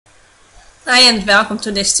Hi and welcome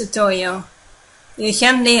to this tutorial.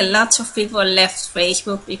 Recently lots of people left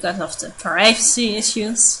Facebook because of the privacy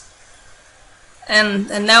issues, and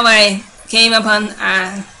now I came upon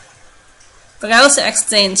a browser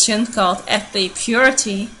extension called FB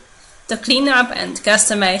Purity to clean up and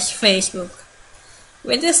customize Facebook.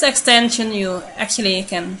 With this extension you actually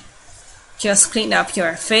can just clean up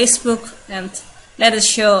your Facebook and let it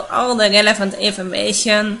show all the relevant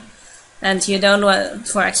information. And you don't want,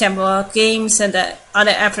 for example, games and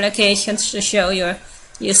other applications to show your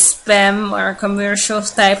spam or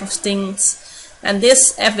commercials type of things. And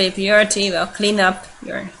this FB Purity will clean up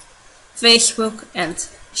your Facebook and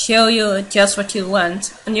show you just what you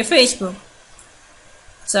want on your Facebook.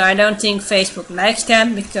 So I don't think Facebook likes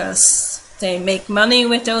that, because they make money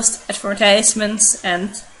with those advertisements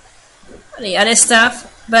and the other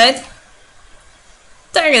stuff. But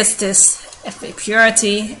there is this FB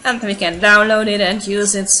Purity, and we can download it and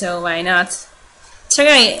use it, so why not?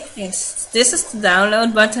 Try it. This is the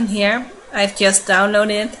download button here. I've just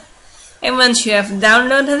downloaded it, and once you have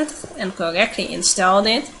downloaded it and correctly installed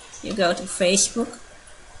it, you go to Facebook,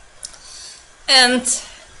 and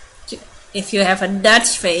if you have a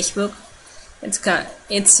Dutch Facebook,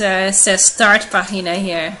 it says start pagina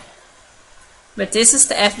here, but this is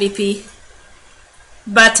the FBP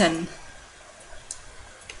button.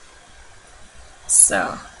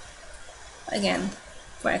 So, again,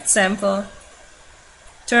 for example,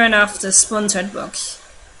 turn off the sponsored box.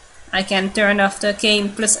 I can turn off the Game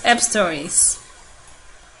Plus App Stories.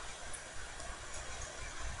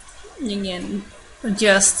 You can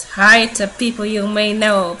just hide the people you may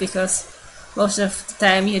know, because most of the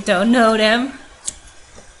time you don't know them.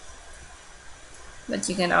 But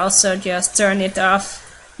you can also just turn it off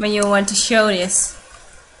when you want to show this.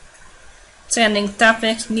 Trending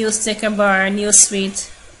topic, news sticker bar, news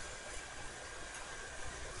suite.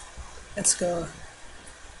 Let's go.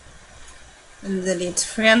 And delete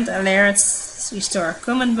friend alerts, restore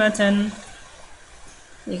comment button.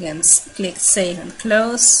 You can click save and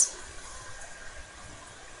close.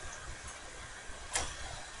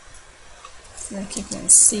 Like you can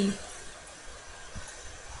see.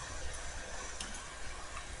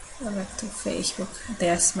 Go back to Facebook.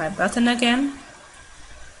 There's my button again.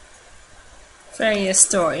 Various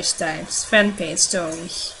storage types, fan page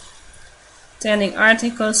storage, trending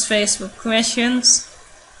articles, Facebook questions,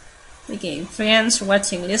 the game friends,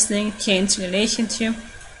 watching, listening, change relationship,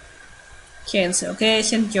 change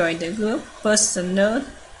location, join the group, post a note,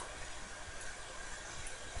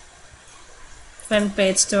 fan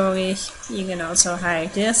page storage. You can also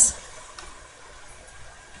hide this,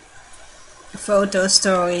 photo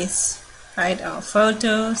stories, hide all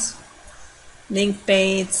photos, link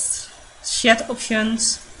page, chat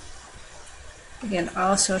options. You can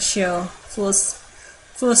also show full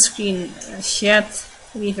screen chat,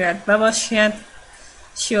 revert bubble chat,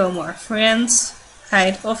 show more friends,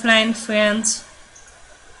 hide offline friends.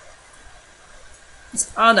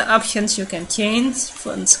 It's all the options you can change.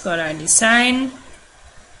 Font color design,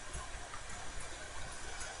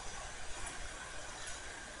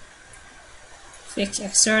 fix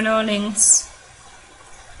external links.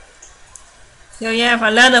 So you have a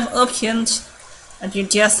lot of options, and you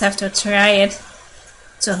just have to try it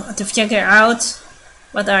to figure out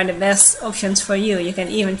what are the best options for you. You can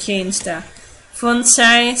even change the font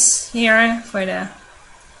size here for the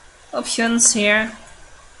options here.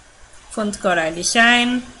 Font color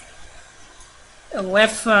design, a web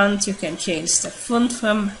font. You can change the font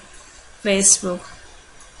from Facebook.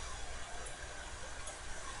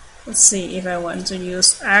 Let's see if I want to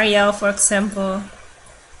use Arial, for example,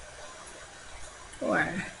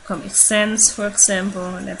 or Comic Sans, for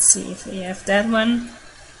example. Let's see if we have that one.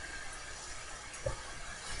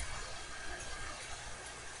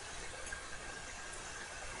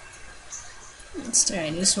 Let's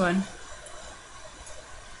try this one.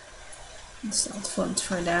 Install font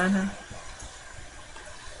for data.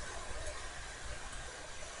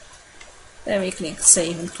 Then we click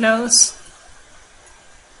save and close.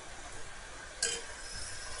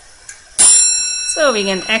 So we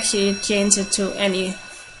can actually change it to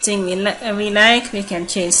anything we like. We can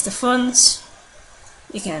change the fonts.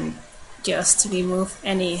 We can just remove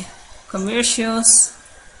any commercials.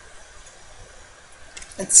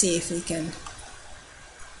 Let's see if we can.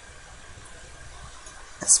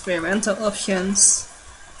 Experimental options.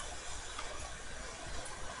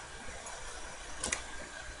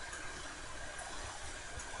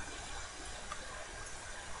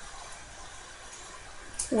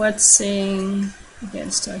 Watching. You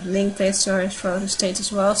can start link page storage, photo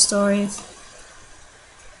status wall stories,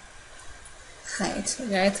 hide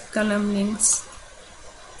right column links,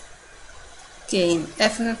 Game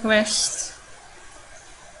ever crashed.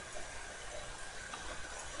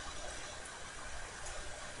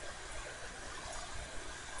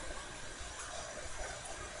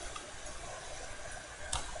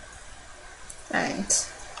 Right.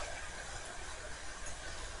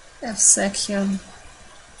 F section.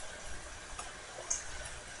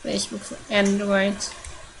 Facebook for Android.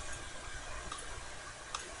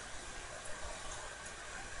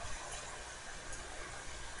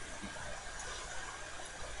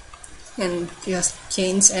 And just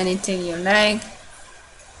change anything you like.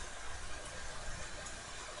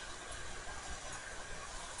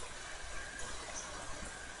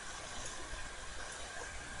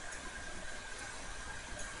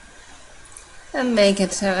 And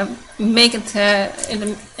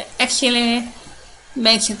actually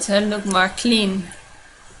makes it look more clean.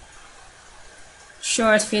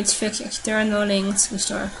 Short feeds fix external links,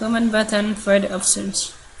 restore comment button, further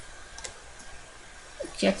options.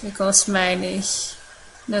 Graphical smiley,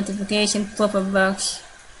 notification pop-up box.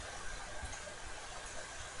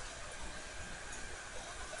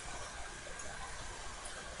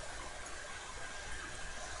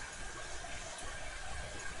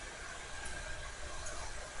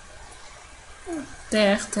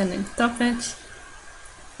 There, trending topics,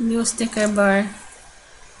 new sticker bar,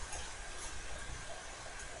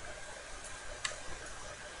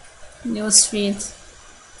 newsfeed.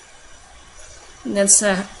 That's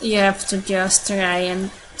you have to just try and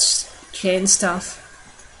change stuff.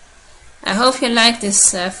 I hope you like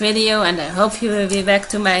this video, and I hope you will be back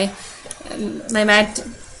to my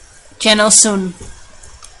channel soon.